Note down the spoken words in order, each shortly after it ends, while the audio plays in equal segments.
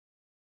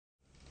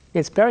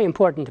It's very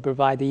important to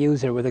provide the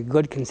user with a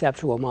good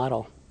conceptual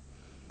model.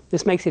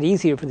 This makes it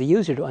easier for the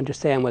user to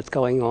understand what's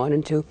going on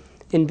and to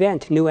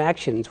invent new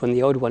actions when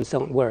the old ones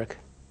don't work.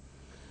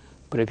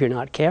 But if you're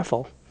not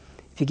careful,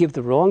 if you give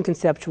the wrong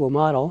conceptual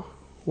model,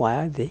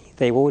 why,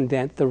 they will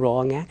invent the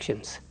wrong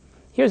actions.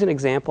 Here's an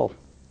example.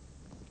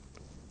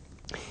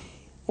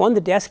 On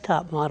the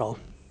desktop model,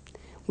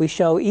 we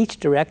show each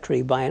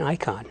directory by an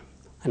icon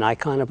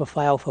of a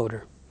file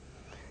folder.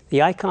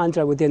 The icons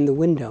are within the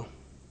window.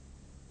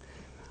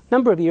 A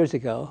number of years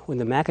ago, when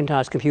the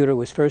Macintosh computer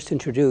was first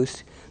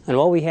introduced and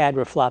all we had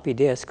were floppy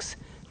disks,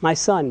 my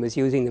son was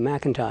using the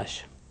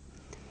Macintosh.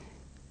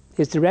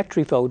 His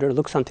directory folder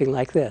looked something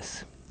like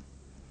this.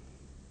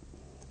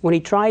 When he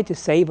tried to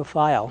save a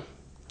file,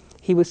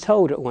 he was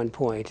told at one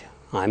point,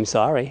 "I'm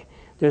sorry,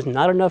 there's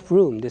not enough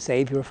room to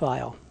save your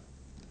file."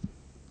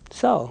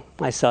 So,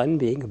 my son,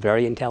 being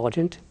very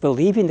intelligent,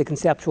 believing the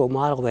conceptual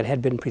model that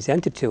had been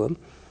presented to him,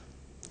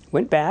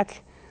 went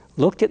back,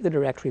 looked at the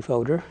directory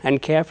folder,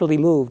 and carefully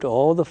moved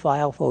all the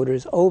file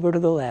folders over to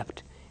the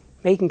left,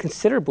 making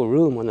considerable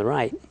room on the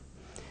right.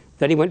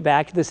 Then he went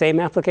back to the same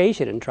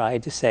application and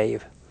tried to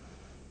save.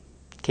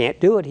 "Can't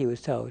do it," he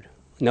was told.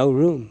 "No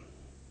room."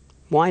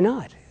 Why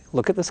not?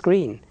 Look at the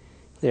screen.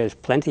 There's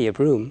plenty of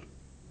room.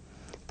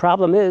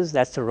 Problem is,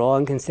 that's the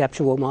wrong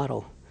conceptual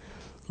model.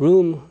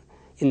 Room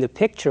in the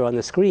picture on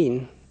the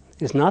screen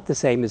is not the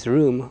same as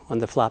room on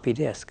the floppy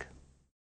disk.